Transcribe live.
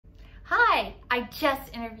I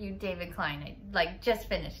just interviewed David Klein. I just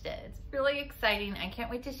finished it. It's really exciting. I can't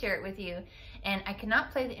wait to share it with you. And I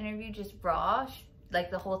cannot play the interview just raw, like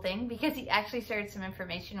the whole thing, because he actually shared some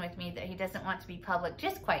information with me that he doesn't want to be public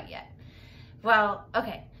just quite yet. Well,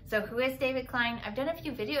 okay. So who is David Klein? I've done a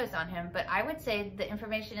few videos on him, but I would say the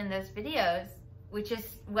information in those videos, which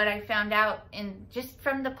is what I found out in just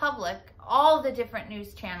from the public, all the different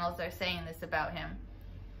news channels are saying this about him,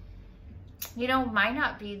 you know, might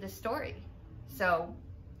not be the story. So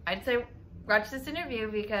I'd say watch this interview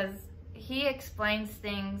because he explains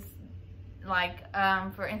things like,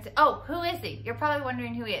 for instance, oh, who is he? You're probably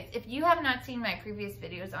wondering who he is. If you have not seen my previous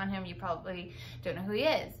videos on him, you probably don't know who he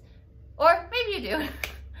is. Or maybe you do.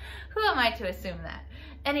 Who am I to assume that?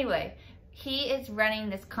 Anyway, he is running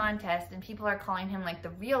this contest and people are calling him like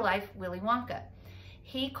the real life Willy Wonka.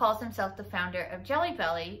 He calls himself the founder of Jelly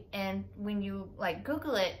Belly, and when you like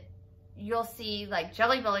Google it, you'll see like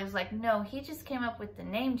Jelly Belly was like, no, he just came up with the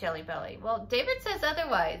name Jelly Belly. Well, David says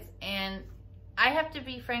otherwise, and I have to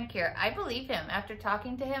be frank here. I believe him. After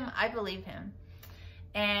talking to him, I believe him.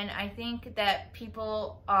 And I think that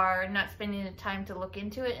people are not spending the time to look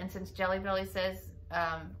into it, and since Jelly Belly says,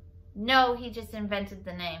 no, he just invented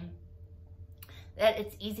the name, that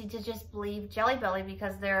it's easy to just believe Jelly Belly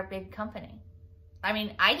because they're a big company. I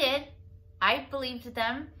mean, I did. I believed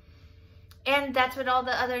them. And that's what all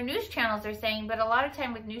the other news channels are saying. But a lot of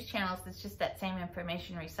time with news channels, it's just that same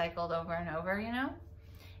information recycled over and over, you know?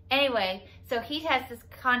 Anyway, so he has this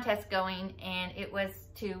contest going, and it was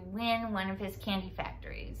to win one of his candy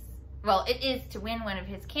factories. Well, it is to win one of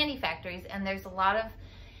his candy factories, and there's a lot of,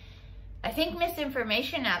 I think,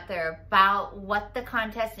 misinformation out there about what the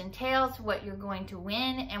contest entails, what you're going to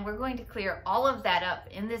win, and we're going to clear all of that up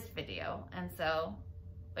in this video. And so,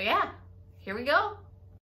 but yeah, here we go.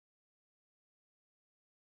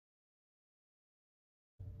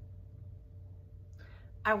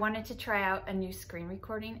 I wanted to try out a new screen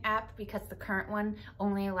recording app because the current one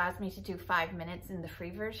only allows me to do 5 minutes in the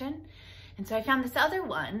free version. And so I found this other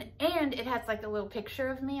one, and it has like a little picture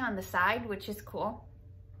of me on the side, which is cool.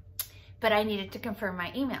 But I needed to confirm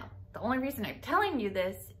my email. The only reason I'm telling you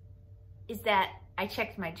this is that I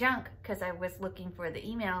checked my junk because I was looking for the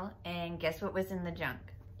email, and guess what was in the junk?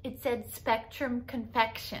 It said Spectrum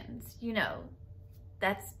Confections, you know,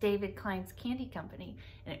 that's David Klein's candy company.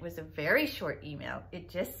 And it was a very short email. It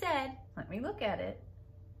just said, let me look at it.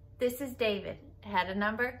 This is David. It had a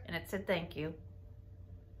number and it said, thank you.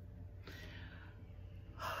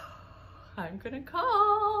 I'm gonna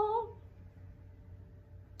call.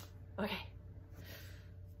 Okay.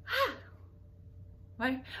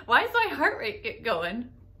 Why is my heart rate going?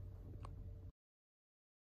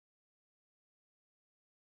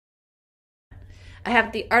 I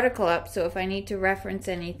have the article up, so if I need to reference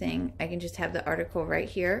anything, I can just have the article right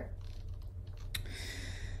here.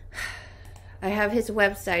 I have his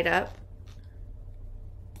website up,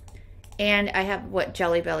 and I have what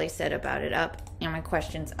Jelly Belly said about it up, and my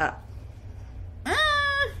questions up.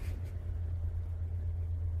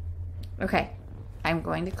 Okay, I'm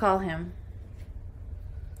going to call him.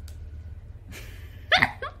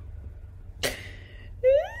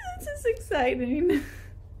 This is exciting.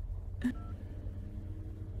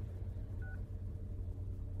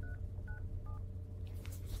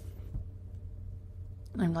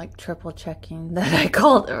 I'm like triple checking that I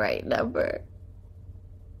called the right number.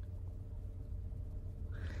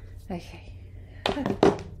 Okay.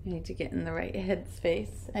 I need to get in the right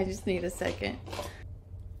headspace. I just need a second.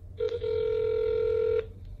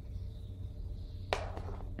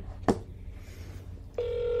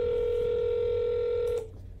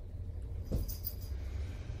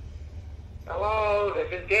 Hello,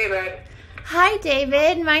 this is David. Hi,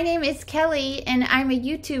 David. My name is Kelly, and I'm a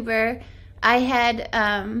YouTuber. I had,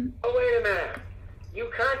 Oh, wait a minute. You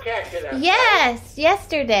contacted us. Yes, right?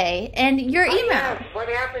 Yesterday. And your email. Yes. What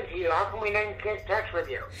happened to you? How come we didn't get in touch with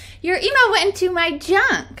you? Your email went into my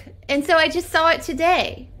junk. And so I just saw it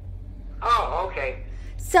today. Oh, okay.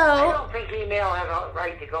 So. I don't think email has a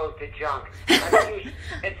right to go to junk. I think you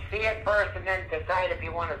should see it first and then decide if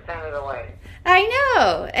you want to send it away. I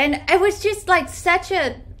know. And it was just like such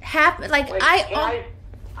a happy, like Wait,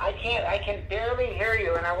 I can barely hear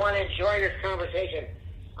you, and I want to enjoy this conversation.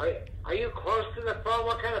 Are you close to the phone?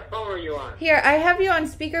 What kind of phone are you on? Here, I have you on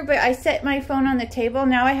speaker, but I set my phone on the table.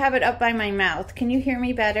 Now I have it up by my mouth. Can you hear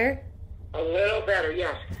me better? A little better,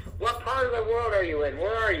 yes. What part of the world are you in?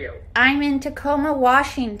 Where are you? I'm in Tacoma,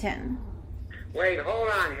 Washington. Wait, hold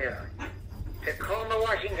on here. Tacoma,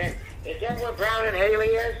 Washington. Is that where Brown and Haley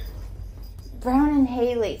is? Brown and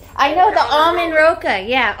Haley. I know the Almond Roca.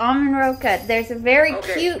 Yeah, Almond Roca. There's a very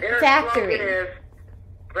cute factory. Is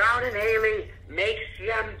Brown and Haley makes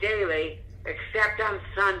them daily, except on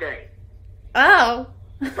Sunday. Oh,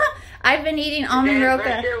 I've been eating almond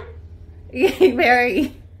roca.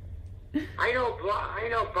 Very. I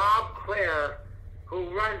know Bob Clare, who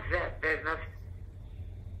runs that business.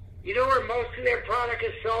 You know where most of their product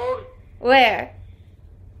is sold? Where?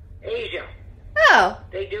 Asia. Oh.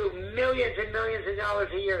 They do millions and millions of dollars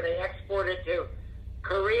a year. They export it to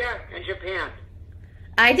Korea and Japan.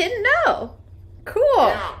 I didn't know. Cool.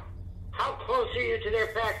 Yeah. How close are you to their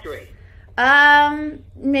factory?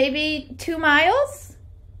 Maybe 2 miles?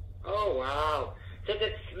 Oh, wow. Does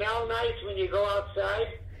it smell nice when you go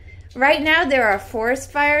outside? Right now there are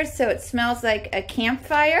forest fires, so it smells like a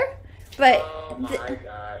campfire. But oh my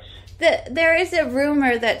gosh. There is a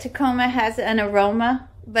rumor that Tacoma has an aroma,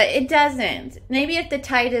 but it doesn't. Maybe if the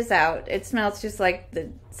tide is out, it smells just like the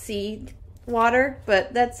sea water,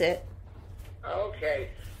 but that's it. Okay.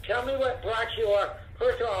 Tell me what brought you up.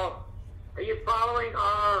 First of all, are you following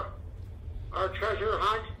our treasure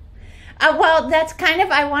hunt? Well, that's kind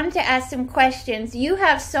of, I wanted to ask some questions. You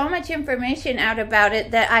have so much information out about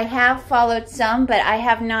it that I have followed some, but I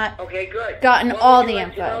have not gotten all the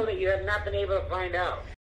info. You know that you have not been able to find out.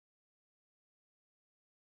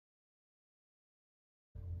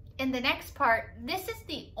 In the next part, this is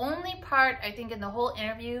the only part, I think, in the whole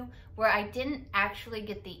interview where I didn't actually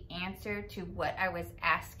get the answer to what I was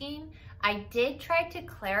asking. I did try to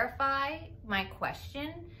clarify my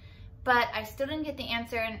question, but I still didn't get the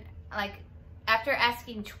answer. And like, after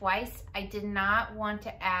asking twice, I did not want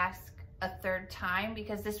to ask a third time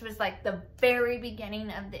because this was like the very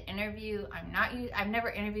beginning of the interview. I've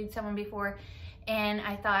never interviewed someone before, and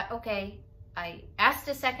I thought, okay, I asked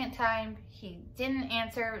a second time, he didn't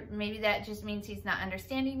answer. Maybe that just means he's not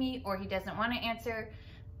understanding me or he doesn't want to answer.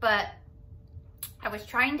 But I was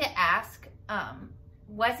trying to ask,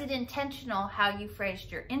 was it intentional how you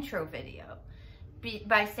phrased your intro video?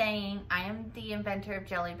 By saying, I am the inventor of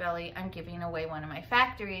Jelly Belly, I'm giving away one of my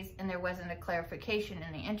factories, and there wasn't a clarification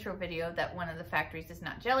in the intro video that one of the factories is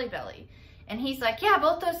not Jelly Belly. And he's like, yeah,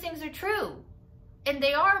 both those things are true. And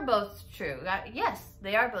they are both true. Yes,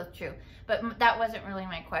 they are both true. But that wasn't really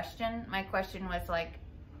my question. My question was like,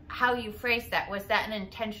 how you phrased that. Was that an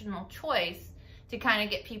intentional choice to kind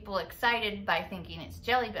of get people excited by thinking it's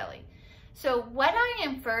Jelly Belly? So what I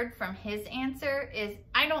inferred from his answer is,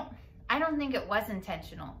 I don't think it was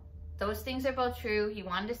intentional. Those things are both true. He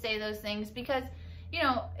wanted to say those things because, you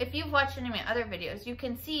know, if you've watched any of my other videos, you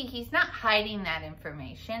can see he's not hiding that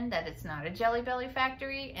information, that it's not a Jelly Belly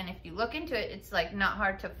factory. And if you look into it, it's like not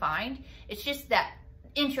hard to find. It's just that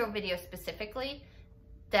intro video specifically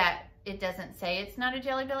that it doesn't say it's not a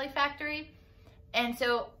Jelly Belly factory. And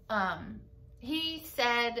so he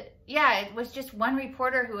said, yeah, it was just one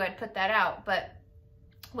reporter who had put that out. But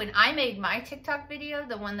when I made my TikTok video,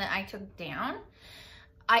 the one that I took down,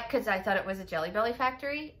 because I thought it was a Jelly Belly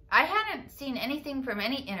factory, I hadn't seen anything from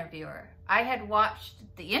any interviewer. I had watched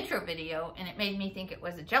the intro video and it made me think it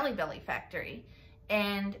was a Jelly Belly factory.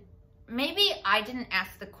 And maybe I didn't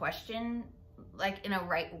ask the question like in a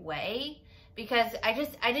right way because I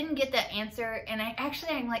didn't get that answer. And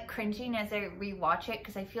I'm like cringing as I rewatch it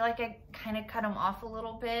because I feel like I kind of cut him off a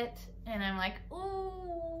little bit. And I'm like,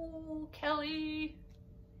 ooh, Kelly.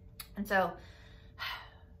 And so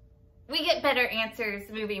we get better answers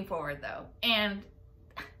moving forward though. And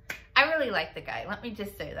I really like the guy. Let me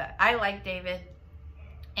just say that. I like David.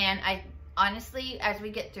 And I honestly, as we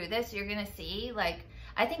get through this, you're going to see, like,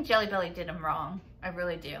 I think Jelly Belly did him wrong. I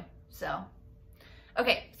really do. So,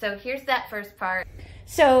 okay. So here's that first part.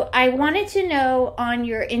 So I wanted to know on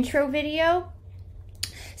your intro video.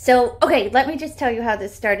 So, okay, let me just tell you how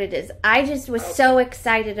this started is I just was so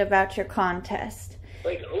excited about your contest.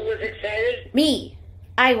 Wait, who was excited? Me.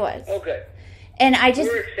 I was. Okay. And I just...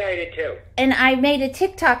 We're excited too. And I made a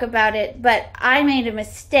TikTok about it, but I made a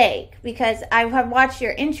mistake because I have watched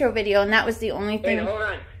your intro video and that was the only thing... Wait, hold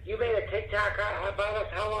on. You made a TikTok about us?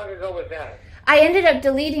 How long ago was that? I ended up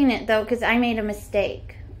deleting it though because I made a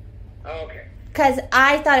mistake. Oh, okay. Because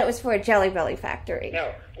I thought it was for a Jelly Belly factory.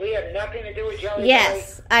 No, we have nothing to do with Jelly Belly.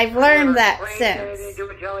 Yes, I've learned that since. Anything to do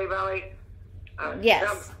with Jelly Belly.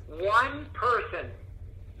 Yes. One person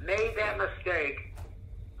made that mistake.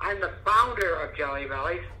 I'm the founder of Jelly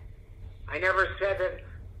Bellies. I never said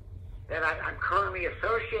that I'm currently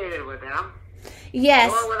associated with them.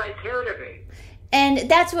 Yes. Nor would I care to be. And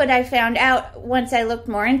that's what I found out once I looked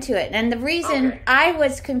more into it. And the reason I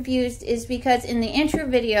was confused is because in the intro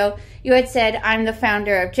video, you had said, I'm the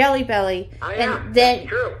founder of Jelly Belly. And then, that's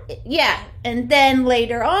true. Yeah. And then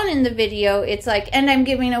later on in the video, it's like, and I'm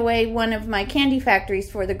giving away one of my candy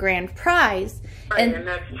factories for the grand prize. Right, and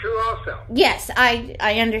that's true also. Yes,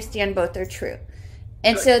 I understand both are true.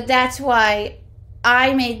 And so that's why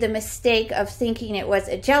I made the mistake of thinking it was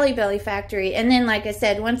a Jelly Belly factory. And then, like I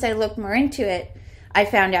said, once I looked more into it, I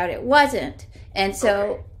found out it wasn't. And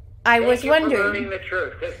so I was wondering. For learning the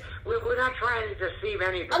truth, because we're not trying to deceive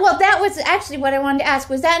anybody. Well, that was actually what I wanted to ask.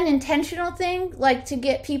 Was that an intentional thing, like to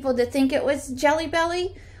get people to think it was Jelly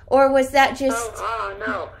Belly? Or was that just...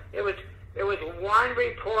 no. It was one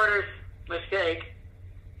reporter's mistake.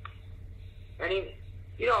 And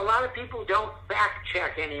a lot of people don't fact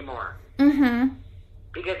check anymore. Mm-hmm.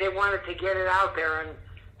 Because they wanted to get it out there, and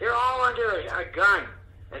they're all under a gun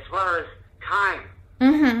as far as time.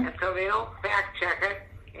 Mm-hmm. And so they don't fact check it,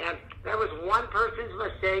 and that was one person's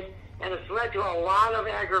mistake, and it's led to a lot of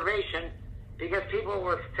aggravation because people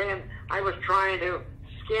were saying I was trying to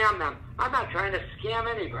scam them. I'm not trying to scam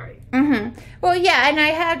anybody. Mm-hmm. Well, yeah, and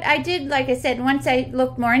I did, like I said, once I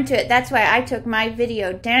looked more into it, that's why I took my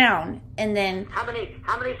video down, and then... How many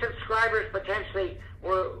subscribers potentially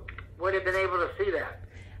would have been able to see that?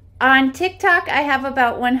 On TikTok, I have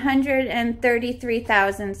about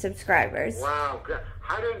 133,000 subscribers. Wow,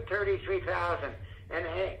 133,000. And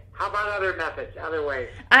hey, how about other methods, other ways?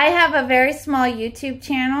 I have a very small YouTube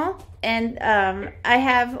channel, and I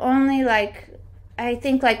have only I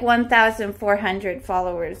think 1,400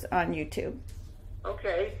 followers on YouTube.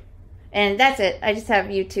 Okay. And that's it. I just have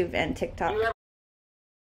YouTube and TikTok.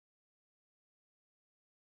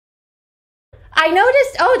 I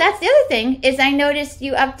noticed, that's the other thing, is I noticed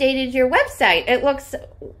you updated your website. It looks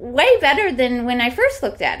way better than when I first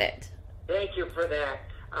looked at it. Thank you for that.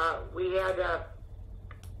 We had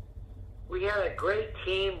a great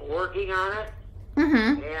team working on it,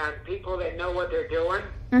 and people that know what they're doing.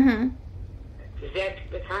 Mm-hmm. Is that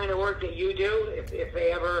the kind of work that you do, if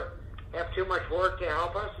they ever have too much work to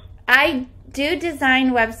help us? I do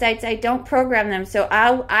design websites. I don't program them, so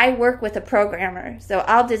I work with a programmer. So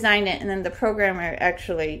I'll design it, and then the programmer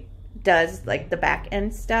actually does the back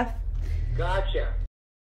end stuff. Gotcha.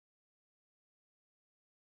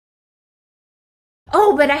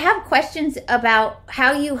 Oh, but I have questions about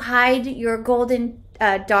how you hide your golden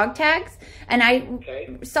dog tags, and I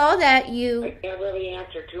saw that you... I can't really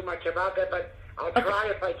answer too much about that, but I'll try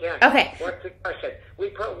if I can. Okay. What's the question? We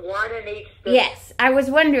put one in each state. Yes, I was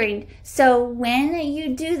wondering. So when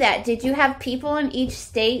you do that, did you have people in each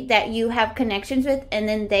state that you have connections with, and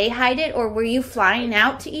then they hide it, or were you flying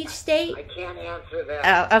out to each state? I can't answer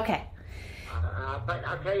that. Oh, okay. But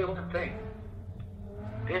I'll tell you one thing.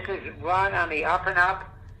 This is run on the up and up.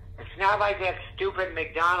 It's not like that stupid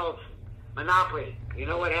McDonald's monopoly. You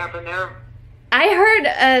know what happened there? I heard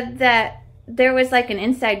that there was an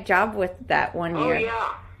inside job with that one year. Oh,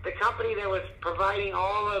 yeah. The company that was providing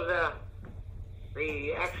all of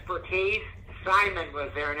the expertise, Simon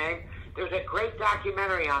was their name. There's a great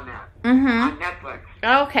documentary on that on Netflix.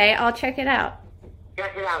 Okay, I'll check it out.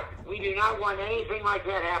 Check it out. We do not want anything like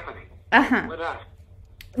that happening with us.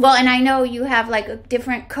 Well, and I know you have a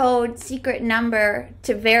different code, secret number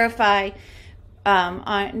to verify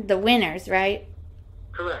on the winners, right?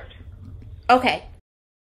 Correct. Okay.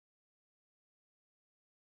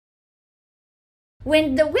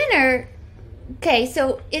 When the winner... Okay,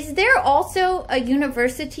 so is there also a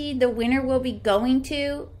university the winner will be going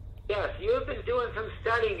to? Yes, you've been doing some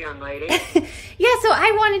studying, young lady. Yeah, so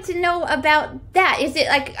I wanted to know about that. Is it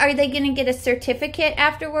are they going to get a certificate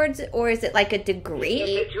afterwards, or is it a degree?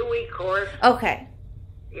 It's a 2-week course. Okay.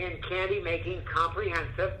 In candy making,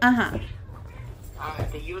 comprehensive. At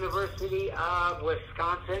the University of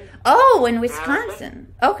Wisconsin. Oh, in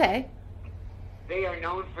Wisconsin. Okay. They are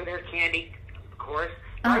known for their candy course.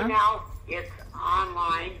 Right now, it's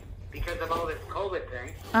online because of all this COVID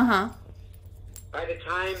thing. By the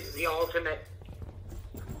time the ultimate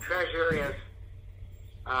treasure is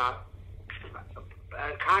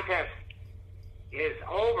contest is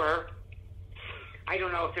over, I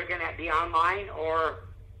don't know if they're going to be online or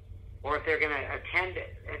if they're going to attend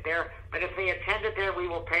it there. But if they attend it there, we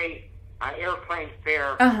will pay airplane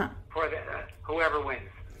fare for whoever wins.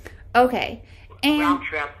 Okay. And round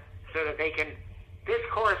trip, so that they can. This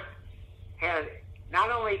course has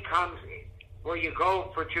not only comes where you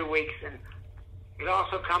go for 2 weeks, and it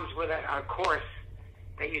also comes with a course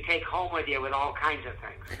that you take home with you with all kinds of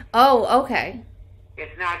things. Oh, okay.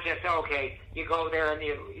 It's not just, you go there and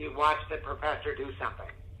you watch the professor do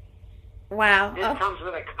something. Wow. This comes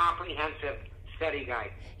with a comprehensive study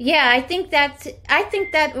guide. Yeah, I think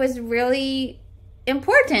that was really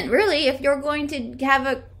important. Really, if you're going to have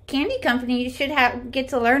a candy company, you should get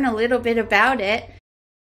to learn a little bit about it.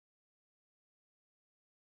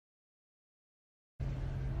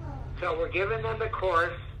 So we're giving them the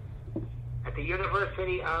course at the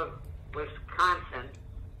University of Wisconsin,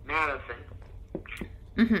 Madison.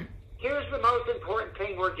 Mm-hmm. Here's the most important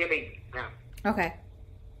thing we're giving them. Okay.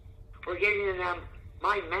 We're giving them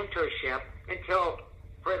my mentorship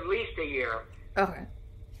for at least a year. Okay.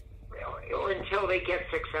 Or until they get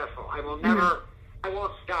successful. I will never, I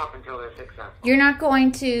won't stop until they're successful. You're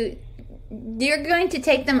going to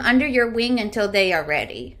take them under your wing until they are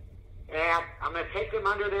ready. Yeah, I'm going to take them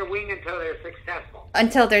under their wing until they're successful.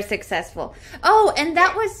 Until they're successful. Oh, and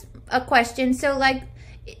that was a question. So,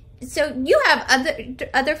 you have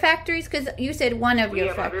other factories? Because you said one of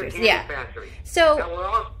your factories. Other candy factories. So now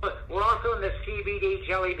we're also in the CBD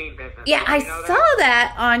jelly bean business. Yeah, I saw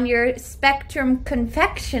that on your Spectrum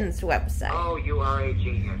Confections website. Oh, you are a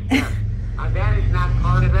genius. Yes. That is not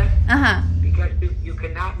part of it. Because you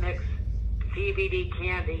cannot mix CBD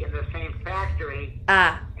candy in the same factory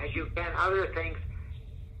as you can other things.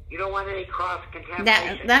 You don't want any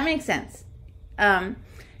cross-contamination. That makes sense.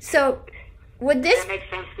 So would this... That make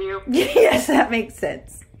sense to you? Yes, that makes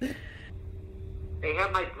sense. They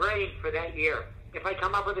have my brain for that year. If I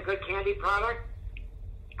come up with a good candy product,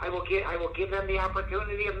 I will give them the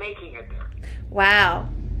opportunity of making it there. Wow.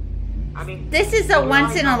 I mean, this is a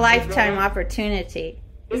once-in-a-lifetime opportunity.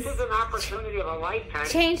 This is an opportunity of a lifetime.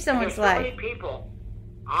 Change someone's life. There's so many people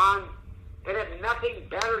that have nothing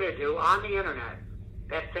better to do on the internet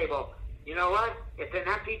that say, well, you know what? It's an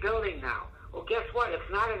empty building now. Well, guess what?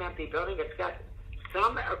 It's not an empty building. It's got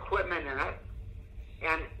some equipment in it.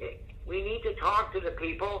 And we need to talk to the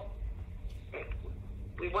people.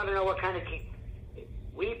 We want to know what kind of...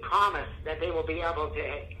 We promise that they will be able to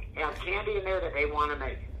have candy in there that they want to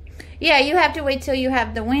make. Yeah, you have to wait till you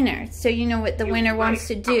have the winner, so you know what the winner wants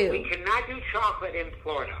to do. We cannot do chocolate in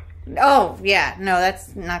Florida. Oh, yeah. No,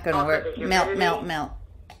 that's not going to work. Melt.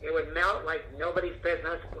 It would melt like nobody's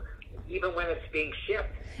business, even when it's being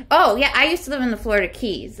shipped. Oh, yeah. I used to live in the Florida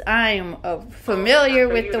Keys. I'm familiar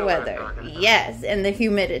with the weather. Yes, and the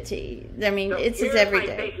humidity. I mean, it's just every day.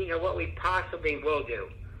 Here's my thinking of what we possibly will do.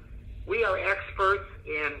 We are experts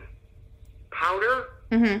in powder.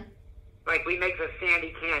 Mm-hmm. Like we make the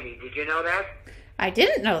sandy candy. Did you know that? I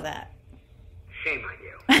didn't know that. Shame on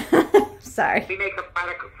you. Sorry. We make a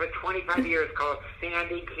product for 25 years called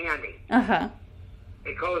Sandy Candy. Uh-huh.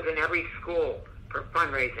 It goes in every school for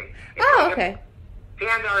fundraising. It's okay.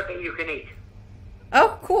 Sand art that you can eat.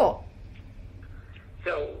 Oh, cool.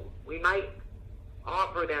 So we might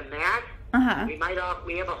offer them that. Uh-huh.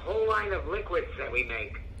 We have a whole line of liquids that we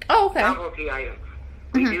make. Oh, okay. Novelty items.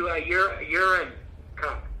 We do a urine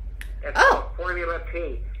cup. That's called Formula P.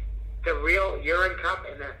 It's a real urine cup,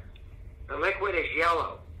 and the liquid is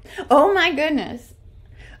yellow. Oh, my goodness.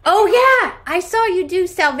 Oh, yeah. I saw you do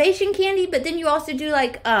Salvation candy, but then you also do,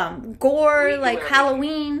 gore, like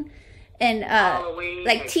Halloween, and, Halloween,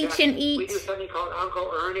 like Teach and Eat. We do something called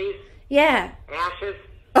Uncle Ernie's. Yeah. Ashes.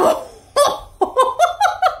 Oh.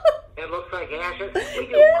 It looks like ashes. We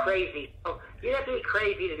do crazy. Oh, you have to be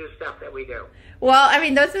crazy to do stuff that we do. Well, I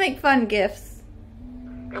mean, those make fun gifts.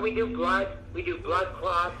 And we do blood. We do blood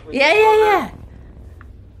clots. Yeah.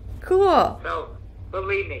 Cool. So,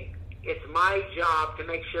 believe me, it's my job to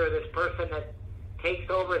make sure this person that takes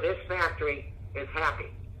over this factory is happy.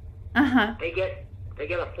 Uh-huh. They get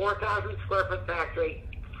a 4,000 square foot factory,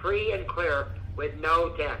 free and clear, with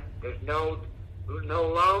no debt. There's no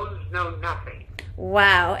loans, no nothing.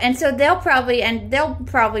 Wow. And so they'll probably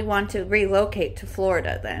want to relocate to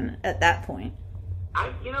Florida then at that point.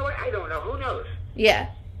 You know what? I don't know. Who knows? Yeah.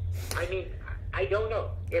 I mean, I don't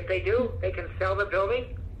know. If they do, they can sell the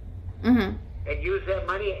building and use that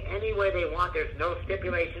money any way they want. There's no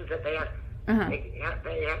stipulations that they have. They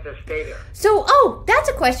have to stay there. So, that's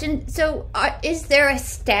a question. So, is there a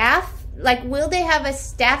staff? Like, will they have a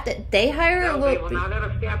staff that they hire? No, they will not have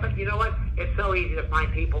a staff. But you know what? It's so easy to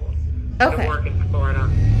find people to work in Florida.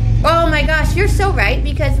 Oh my gosh, you're so right.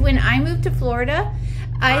 Because when I moved to Florida,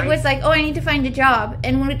 I was like, I need to find a job.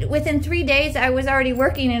 And within 3 days, I was already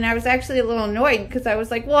working, and I was actually a little annoyed because I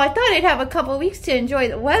was like, well, I thought I'd have a couple of weeks to enjoy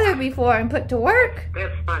the weather before I'm put to work.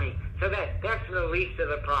 That's funny. So that's the least of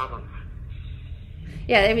the problems.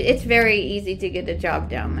 Yeah, it's very easy to get a job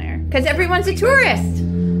down there because everyone's a tourist.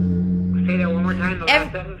 Say that one more time, the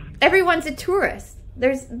last sentence. Everyone's a tourist.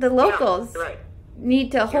 There's the locals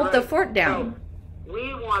need to hold the fort down. So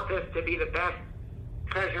we want this to be the best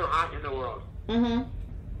treasure hunt in the world.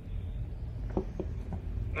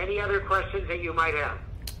 Any other questions that you might have?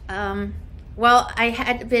 Well, I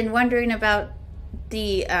had been wondering about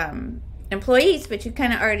the employees, but you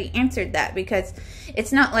kind of already answered that, because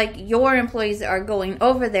it's not like your employees are going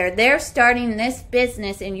over there. They're starting this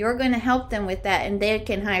business, and you're going to help them with that, and they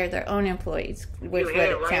can hire their own employees. You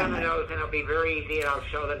hit it right on the nose, and it'll be very easy, and I'll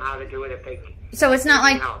show them how to do it if they can. So it's not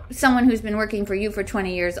like someone who's been working for you for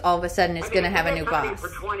 20 years all of a sudden is going to have a new boss. For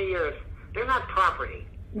 20 years, they're not property.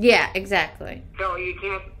 Yeah, exactly. So you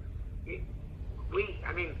can't. We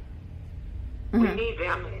need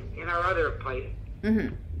them in our other place.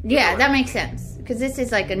 Mm-hmm. Yeah, that makes sense, because this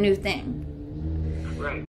is like a new thing.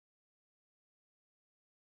 Right.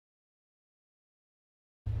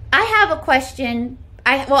 I have a question.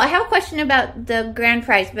 I have a question about the grand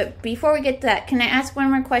prize, but before we get to that, can I ask one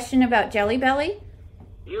more question about Jelly Belly?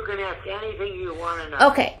 You can ask anything you want to know.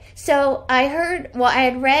 Okay, so I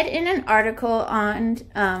had read in an article on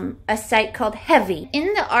a site called Heavy.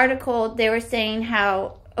 In the article, they were saying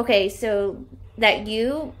how, so that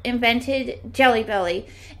you invented Jelly Belly,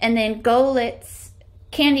 and then Golitz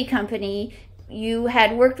Candy Company, you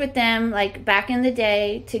had worked with them like back in the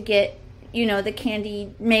day to get, the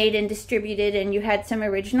candy made and distributed, and you had some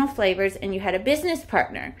original flavors, and you had a business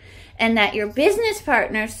partner, and that your business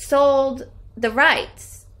partner sold the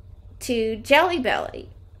rights to Jelly Belly,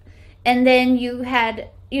 and then you had,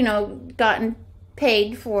 gotten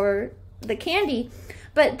paid for the candy.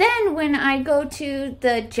 But then when I go to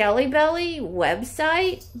the Jelly Belly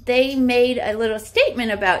website, they made a little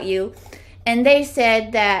statement about you, and they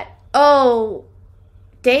said that,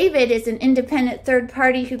 David is an independent third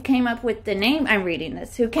party who came up with the name. I'm reading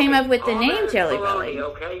this. Who came up with the name Jelly Belly?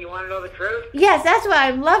 Okay, you want to know the truth? Yes, that's what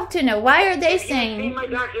I'd love to know. Why are they saying? Have you seen my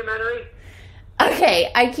documentary?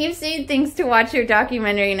 Okay, I keep seeing things to watch your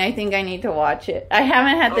documentary, and I think I need to watch it. I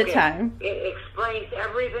haven't had the time. It explains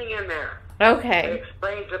everything in there. Okay. It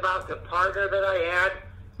explains about the partner that I had.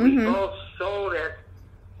 Mm-hmm. We both sold it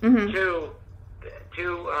to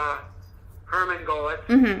Herman Golitz,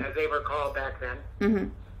 as they were called back then. Mm-hmm.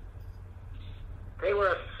 They were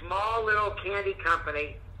a small little candy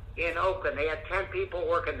company in Oakland. They had 10 people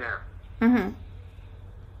working there. Mm-hmm.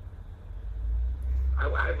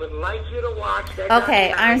 I would like you to watch that.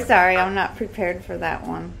 Okay, I'm sorry. I'm not prepared for that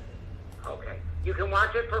one. Okay. You can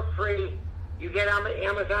watch it for free. You get on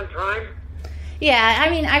Amazon Prime? Yeah,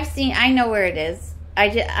 I know where it is.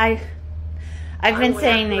 I've been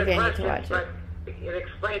saying maybe I need to watch it. It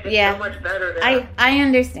explains it so much better than I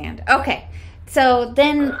understand. Okay. So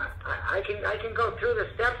then I can go through the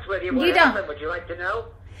steps with you. You don't. Would you like to know?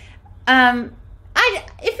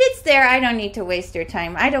 If it's there, I don't need to waste your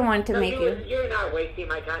time. I don't want to make you. You're not wasting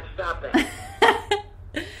my time. Stop that.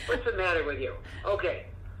 What's the matter with you? Okay,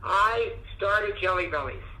 I started Jelly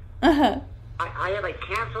Bellies. Uh-huh. I have a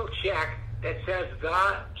canceled check that says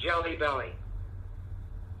The Jelly Belly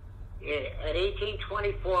at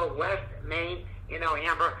 1824 West Main in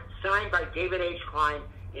Alhambra, signed by David H. Klein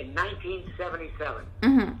in 1977.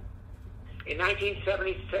 Mm-hmm. In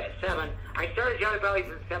 1977, I started Jelly Bellies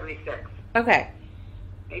in 76. Okay.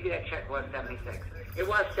 Maybe that check was 76. It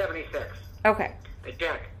was 76. Okay. The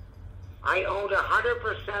check. I owned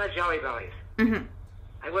 100% of Jelly Bellies. Mm-hmm.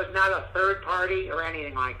 I was not a third party or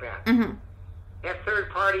anything like that. Mm-hmm. That third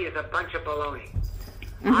party is a bunch of baloney.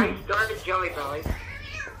 Mm-hmm. I started Jelly Bellies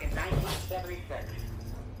in 1976.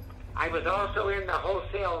 I was also in the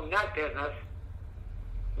wholesale nut business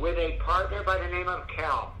with a partner by the name of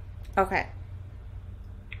Cal. Okay.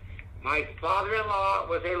 My father-in-law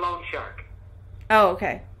was a loan shark. Oh,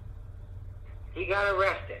 okay. He got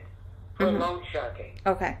arrested for loan sharking.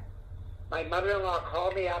 Okay. My mother-in-law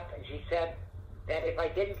called me up and she said that if I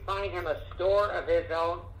didn't find him a store of his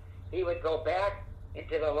own, he would go back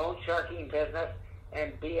into the loan sharking business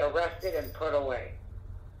and be arrested and put away.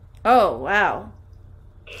 Oh, wow.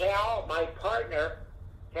 Cal, my partner,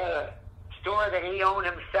 had a store that he owned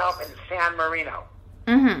himself in San Marino,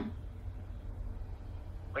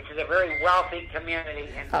 which is a very wealthy community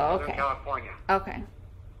in Southern California. Okay.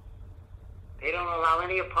 They don't allow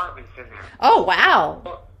any apartments in there. Oh, wow.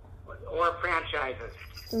 Or franchises.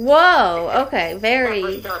 Whoa, okay,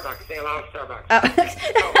 very... Except for Starbucks. They allow Starbucks.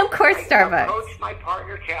 Oh, of course, Starbucks. I approached my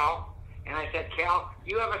partner, Cal, and I said, Cal,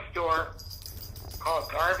 you have a store called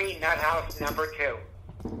Garvey Nut House No. 2.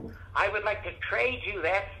 I would like to trade you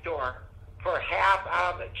that store for half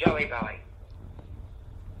of Jelly Belly.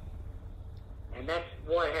 And that's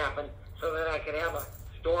what happened, so that I could have a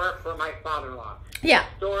store for my father-in-law. Yeah.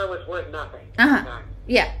 The store was worth nothing at the time.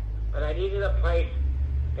 Yeah. But I needed a place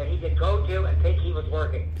that he could go to and think he was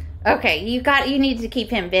working. Okay, you need to keep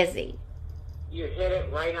him busy. You hit it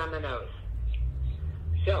right on the nose.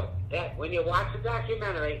 So,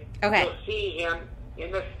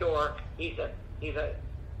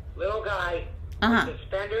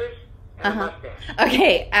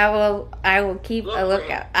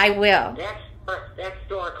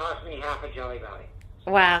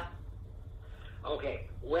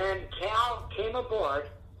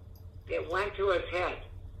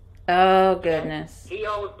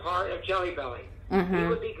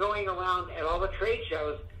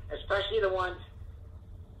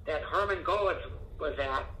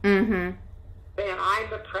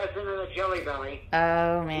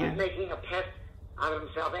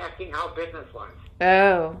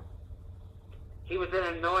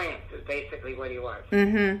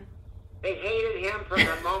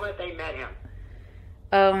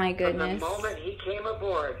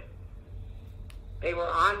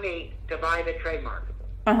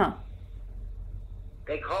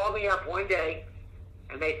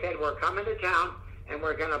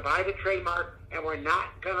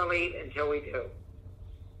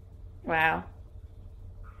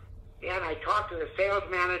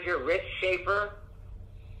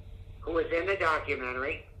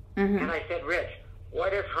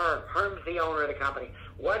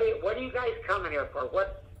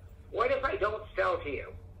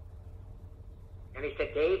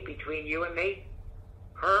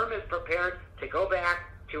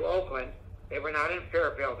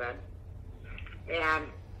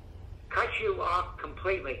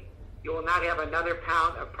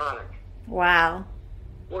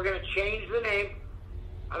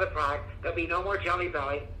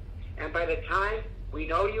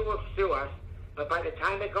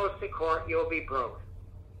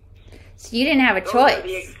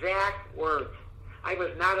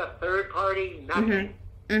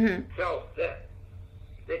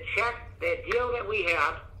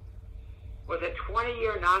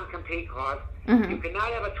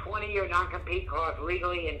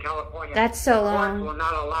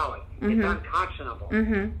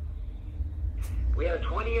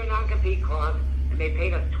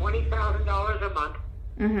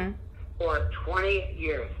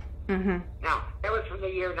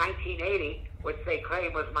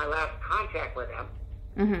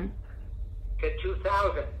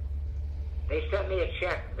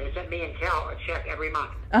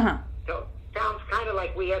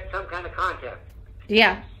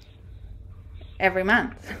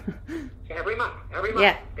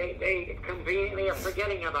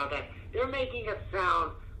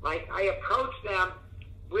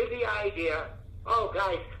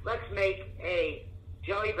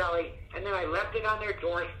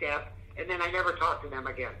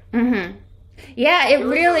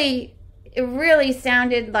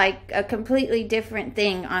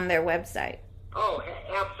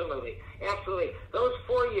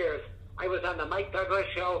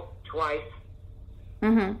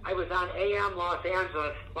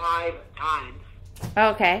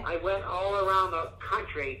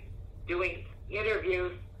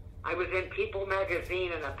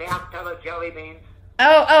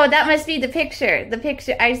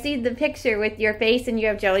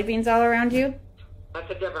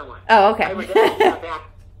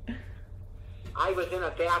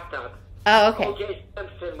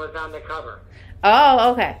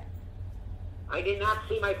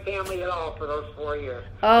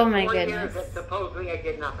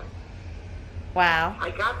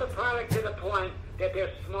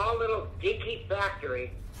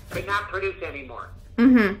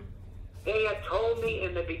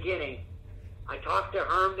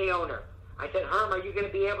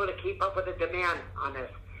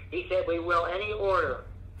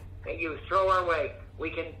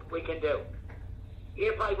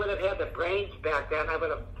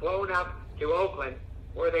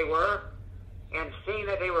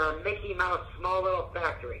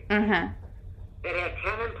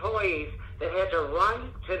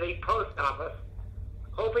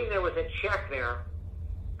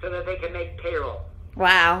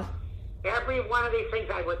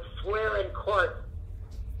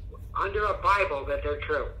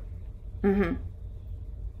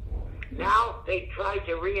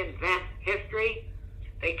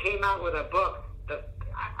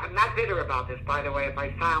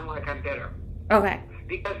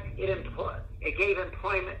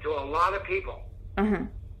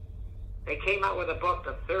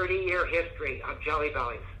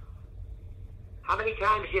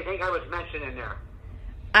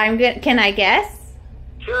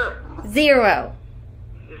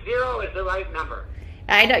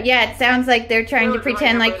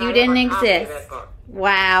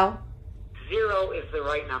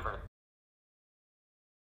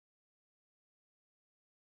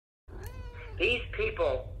 these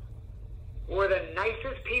people were the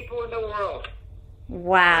nicest people in the world.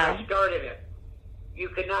 Wow. When I started it. You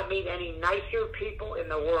could not meet any nicer people in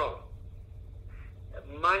the world.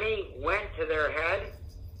 Money went to their head.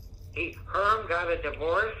 Herm got a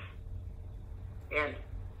divorce, and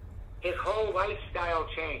his whole lifestyle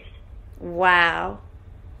changed. Wow.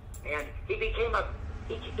 And he became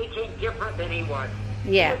different than he was.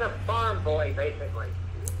 Yeah. He was a farm boy, basically.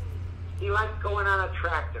 He liked going on a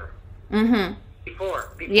tractor. Mm-hmm.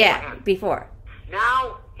 Before.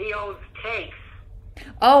 Now he owns tanks.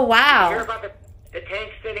 Oh, wow. Did you hear about the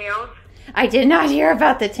tanks that he owns? I did not hear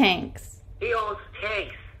about the tanks. He owns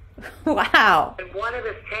tanks. Wow. And one of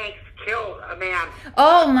his tanks killed a man.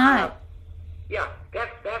 Oh, my. Yeah,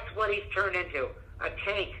 that's what he's turned into. A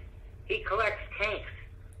tank. He collects tanks.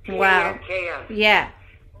 Wow. T-A-N-K-S. Yeah.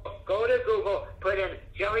 Go to Google, put in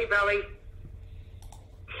Jelly Belly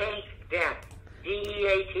tank death.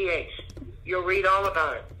 D-E-A-T-H. You'll read all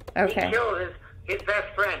about it. Okay. He killed his best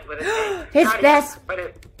friend with a tank. His Not best... But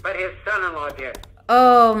his son-in-law did.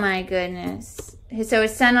 Oh, my goodness. So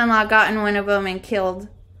his son-in-law got in one of them and killed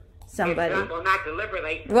somebody. Well, not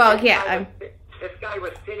deliberately. Well, This guy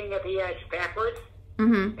was sitting at the edge backwards,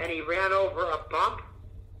 mm-hmm. and he ran over a bump.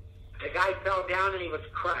 The guy fell down and he was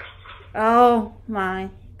crushed. Oh, my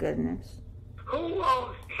goodness. Who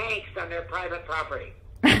owns tanks on their private property?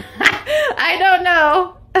 I don't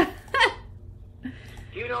know.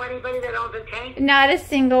 Do you know anybody that owns a tank? Not a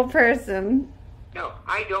single person. No,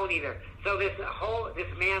 I don't either. So this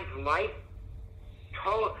man's life,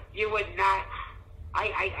 you would not.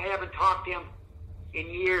 I haven't talked to him in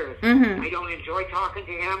years. Mm-hmm. I don't enjoy talking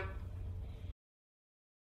to him.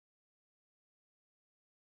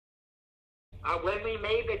 When we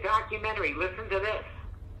made the documentary, listen to this.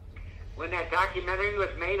 When that documentary was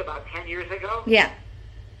made about 10 years ago, yeah,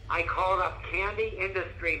 I called up Candy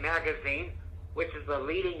Industry Magazine, which is the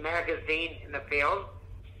leading magazine in the field.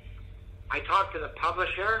 I talked to the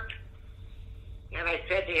publisher, and I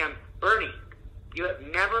said to him, Bernie, you have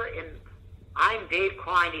never I'm Dave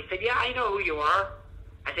Klein. He said, yeah, I know who you are.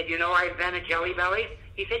 I said, you know I invented Jelly Bellies?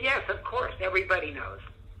 He said, yes, of course, everybody knows.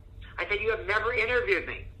 I said, you have never interviewed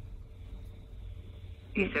me.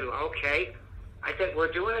 He said, well, okay. I said,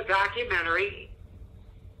 we're doing a documentary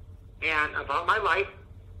and about my life.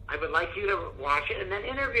 I would like you to watch it and then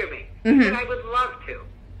interview me. Mm-hmm. He said, I would love to.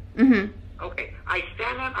 Mm-hmm. Okay. I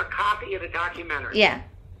sent him a copy of the documentary. Yeah.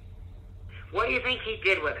 What do you think he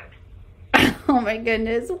did with it? Oh, my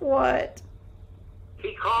goodness. What?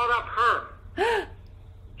 He called up Herm.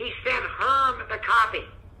 He sent Herm the copy.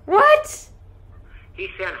 What? He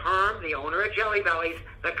sent Herm, the owner of Jelly Bellies,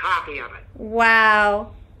 the copy of it.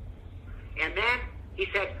 Wow. And then he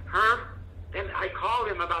said, Herm, then I called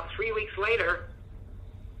him about 3 weeks later,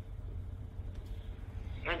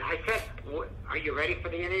 and I said, are you ready for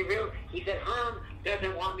the interview? He said, Herm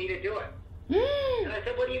doesn't want me to do it. And I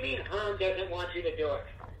said, what do you mean Herm doesn't want you to do it?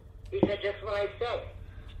 He said, just what I said.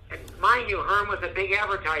 And mind you, Herm was a big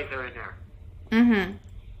advertiser in there. Mm-hmm.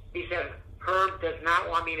 He said, Herm does not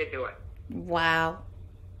want me to do it. Wow.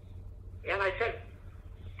 And I said,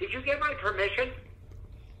 did you get my permission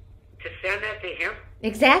to send that to him?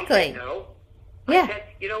 Exactly. He said, no. Yeah. I said,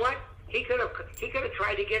 you know what? He could have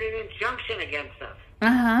tried to get an injunction against us.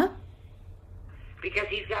 Uh-huh. Because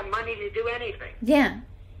he's got money to do anything. Yeah.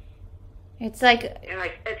 It's like... And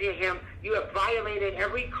I said to him, you have violated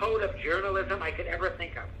every code of journalism I could ever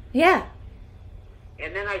think of. Yeah.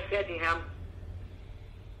 And then I said to him,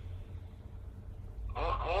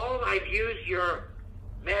 all I've used your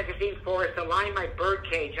magazine for is to line my bird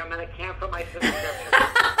cage. I'm going to cancel my subscription.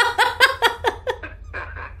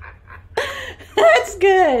 That's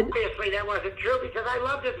good. Obviously, that wasn't true because I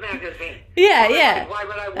loved his magazine. Yeah, yeah. Why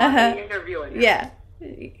would I want to be interviewing him? Yeah.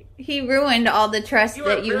 He ruined all the trust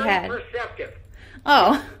that you had. You are very perceptive.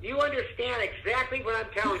 Oh. You understand exactly what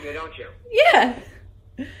I'm telling you, don't you? Yeah.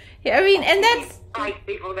 Yeah, I mean, and that's...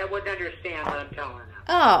 people that wouldn't understand what I'm telling them.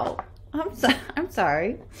 Oh. I'm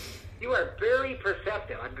sorry. You are very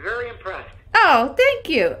perceptive. I'm very impressed. Oh, thank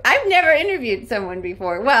you. I've never interviewed someone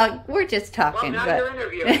before. Well, we're just talking. Well, now you're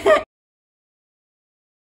interviewing.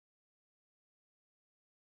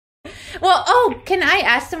 Well, can I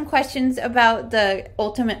ask some questions about the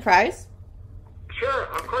ultimate prize? Sure,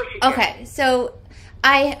 of course you can. Okay, so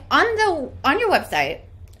on your website,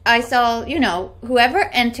 I saw, whoever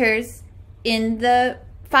enters in the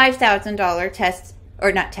 $5,000 test,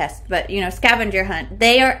 or not test, but, scavenger hunt,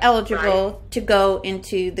 they are eligible to go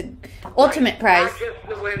into the ultimate prize. Not just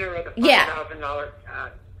the winner of the $5,000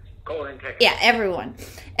 golden ticket. Yeah, everyone.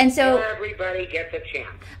 And so... everybody gets a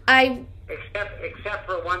chance. Except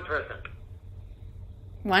for one person.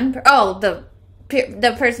 Oh,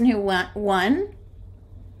 the person who won?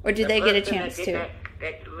 Or did they get a chance to?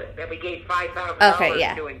 That we gave $5,000 okay,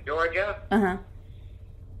 yeah. to in Georgia. Uh-huh.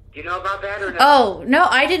 Do you know about that or no? Oh, no,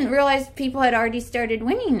 I didn't realize people had already started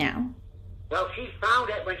winning now. Well, she found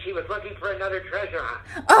it when she was looking for another treasure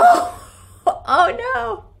hunt.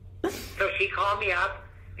 Oh no. So she called me up,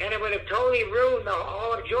 and it would have totally ruined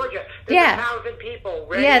all of Georgia. There's 1,000 people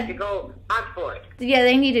ready to go hunt for it. Yeah,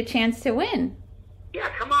 they need a chance to win. Yeah,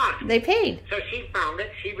 come on. They paid. So she found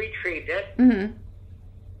it. She retrieved it. Mm-hmm.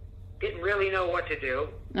 Didn't really know what to do.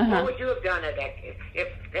 Uh-huh. What would you have done if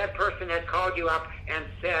that person had called you up and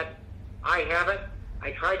said, I have it.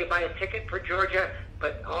 I tried to buy a ticket for Georgia,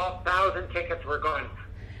 but all 1,000 tickets were gone.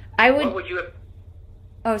 What would you have...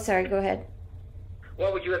 Oh, sorry, go ahead.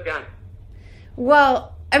 What would you have done?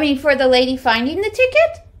 Well, I mean, for the lady finding the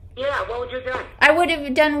ticket? Yeah, what would you have done? I would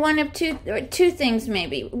have done one of two things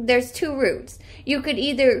maybe. There's two routes. You could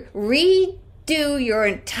either redo your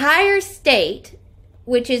entire state,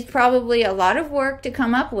 which is probably a lot of work to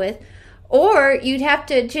come up with, or you'd have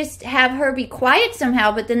to just have her be quiet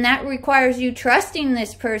somehow, but then that requires you trusting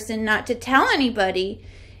this person not to tell anybody.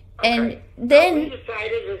 Okay. And then... we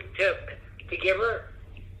decided to give her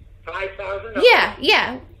 $5,000.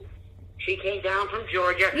 Yeah. She came down from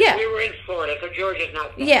Georgia. Yeah. We were in Florida, so Georgia's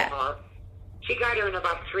not that far. She got her in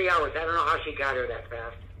about 3 hours. I don't know how she got her that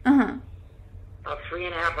fast. Uh-huh. About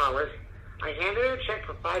 3.5 hours. I handed her a check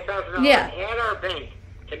for $5,000 at our bank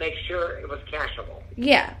to make sure it was cashable.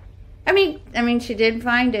 Yeah. I mean, she did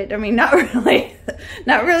find it. I mean, not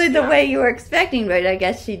really the way you were expecting, but I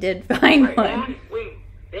guess she did find one.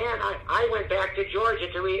 Then I went back to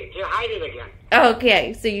Georgia to hide it again.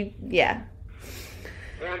 Okay, so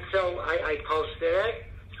And so I posted it.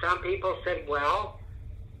 Some people said, well,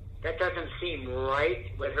 that doesn't seem right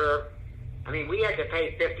with her. I mean, we had to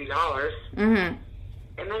pay $50. Mm-hmm.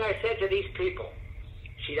 And then I said to these people,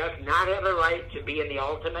 she does not have the right to be in the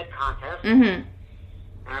ultimate contest. Mm-hmm.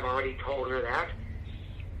 I've already told her that.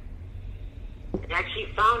 And she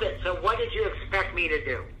found it, so what did you expect me to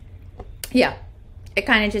do? Yeah. It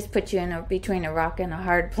kind of just puts you between a rock and a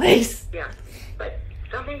hard place. Yeah. But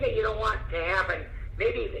something that you don't want to happen,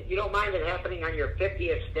 maybe that you don't mind it happening on your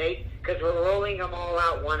 50th state, because we're rolling them all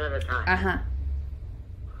out one at a time. Uh-huh.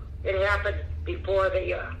 It happened before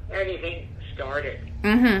anything started.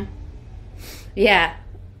 Mm-hmm. Yeah.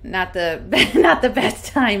 Not the best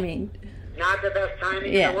timing. Not the best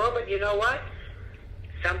timing in the world, but you know what?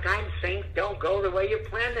 Sometimes things don't go the way you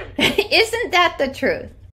planned them. Isn't that the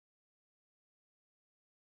truth?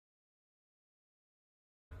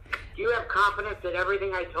 Do you have confidence that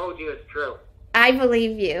everything I told you is true? I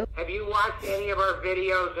believe you. Have you watched any of our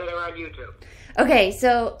videos that are on YouTube? Okay,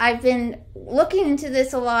 so I've been looking into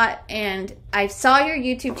this a lot, and I saw your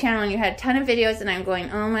YouTube channel, and you had a ton of videos, and I'm going,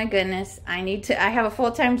 oh my goodness, I have a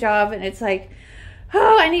full-time job, and it's like,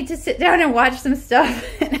 oh, I need to sit down and watch some stuff.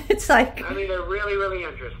 And it's like... I mean, they're really, really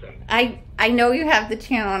interesting. I know you have the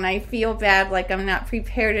channel, and I feel bad, like I'm not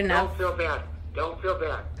prepared enough. Don't feel bad. Don't feel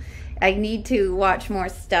bad. I need to watch more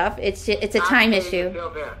stuff. It's a time issue.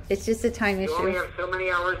 Feel bad. It's just a time issue. You only have so many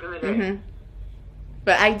hours in the day. Mm-hmm.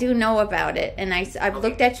 But I do know about it, and I've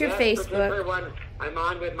looked at your Facebook. Particular one I'm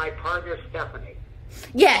on with my partner, Stephanie.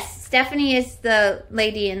 Yes, Stephanie is the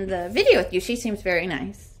lady in the video with you. She seems very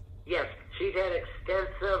nice. Yes, she's had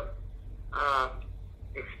extensive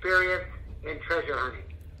experience in treasure hunting.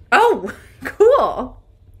 Oh, cool.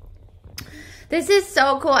 This is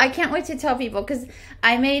so cool. I can't wait to tell people, because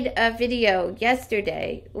I made a video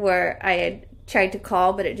yesterday where I had tried to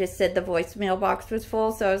call, but it just said the voicemail box was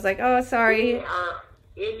full, so I was like, oh, sorry. We are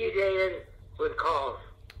inundated with calls.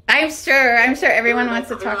 I'm sure everyone wants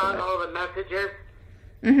to talk about all the messages.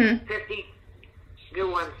 Mm-hmm. 50 new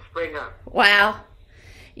ones spring up. Wow.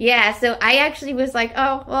 Yeah, so I actually was like,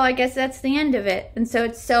 oh, well, I guess that's the end of it. And so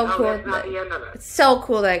it's so cool. That's not the end of it. It's so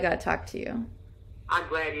cool that I got to talk to you. I'm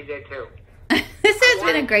glad you did, too. This has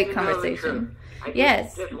been a great conversation. I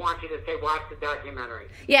just want you to say, watch the documentary.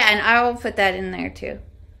 Yeah, and I will put that in there, too.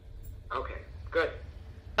 Okay, good.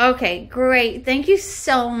 Okay, great. Thank you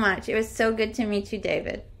so much. It was so good to meet you,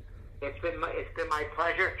 David. It's been my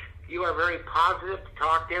pleasure. You are very positive to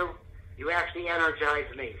talk to. You actually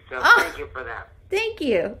energize me, so thank you for that. Thank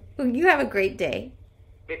you. You have a great day.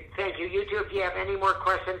 Thank you. You too. If you have any more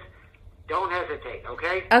questions, don't hesitate,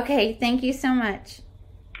 okay? Okay, thank you so much.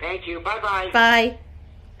 Thank you. Bye-bye. Bye.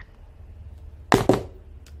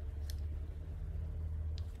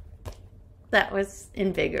 That was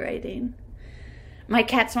invigorating. My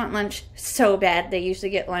cats want lunch so bad. They usually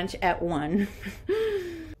get lunch at 1.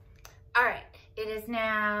 All right. It is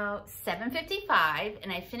now 7:55,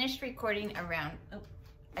 and I finished recording around... Oh,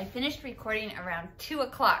 I finished recording around 2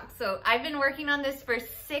 o'clock. So I've been working on this for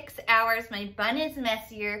 6 hours. My bun is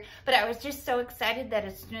messier, but I was just so excited that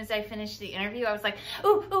as soon as I finished the interview, I was like,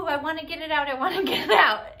 ooh, I want to get it out. I want to get it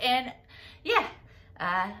out. And yeah,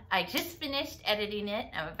 I just finished editing it.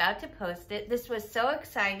 I'm about to post it. This was so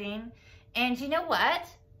exciting. And you know what?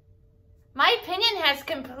 My opinion has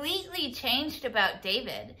completely changed about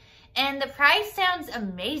David. And the prize sounds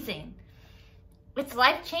amazing. It's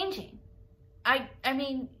life-changing. I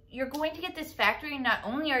mean, you're going to get this factory, and not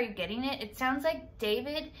only are you getting it, it sounds like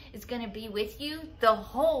David is going to be with you the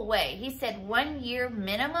whole way. He said 1 year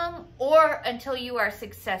minimum or until you are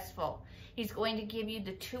successful. He's going to give you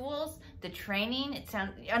the tools, the training. It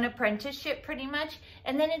sounds an apprenticeship pretty much,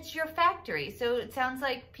 and then it's your factory. So it sounds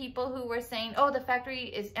like people who were saying, oh, the factory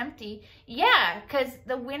is empty. Yeah, because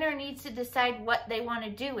the winner needs to decide what they want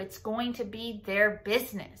to do. It's going to be their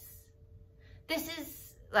business. This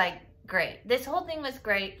is like great. This whole thing was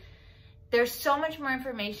great. There's so much more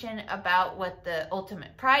information about what the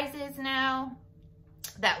ultimate prize is now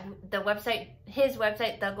that the website, his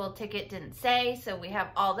website, The Gold Ticket, didn't say. So we have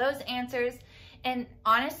all those answers. And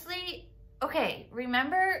honestly, okay,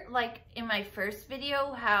 remember like in my first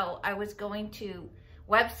video how I was going to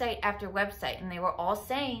website after website and they were all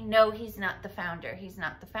saying, no, he's not the founder. He's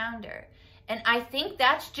not the founder. And I think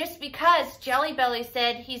that's just because Jelly Belly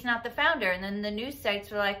said he's not the founder. And then the news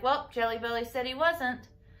sites were like, well, Jelly Belly said he wasn't.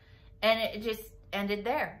 And it just ended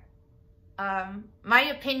there. My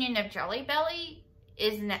opinion of Jelly Belly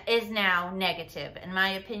is now negative. And my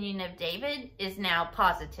opinion of David is now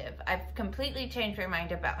positive. I've completely changed my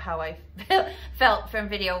mind about how I felt from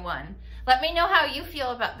video 1. Let me know how you feel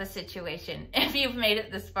about the situation if you've made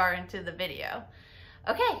it this far into the video.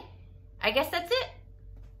 Okay, I guess that's it.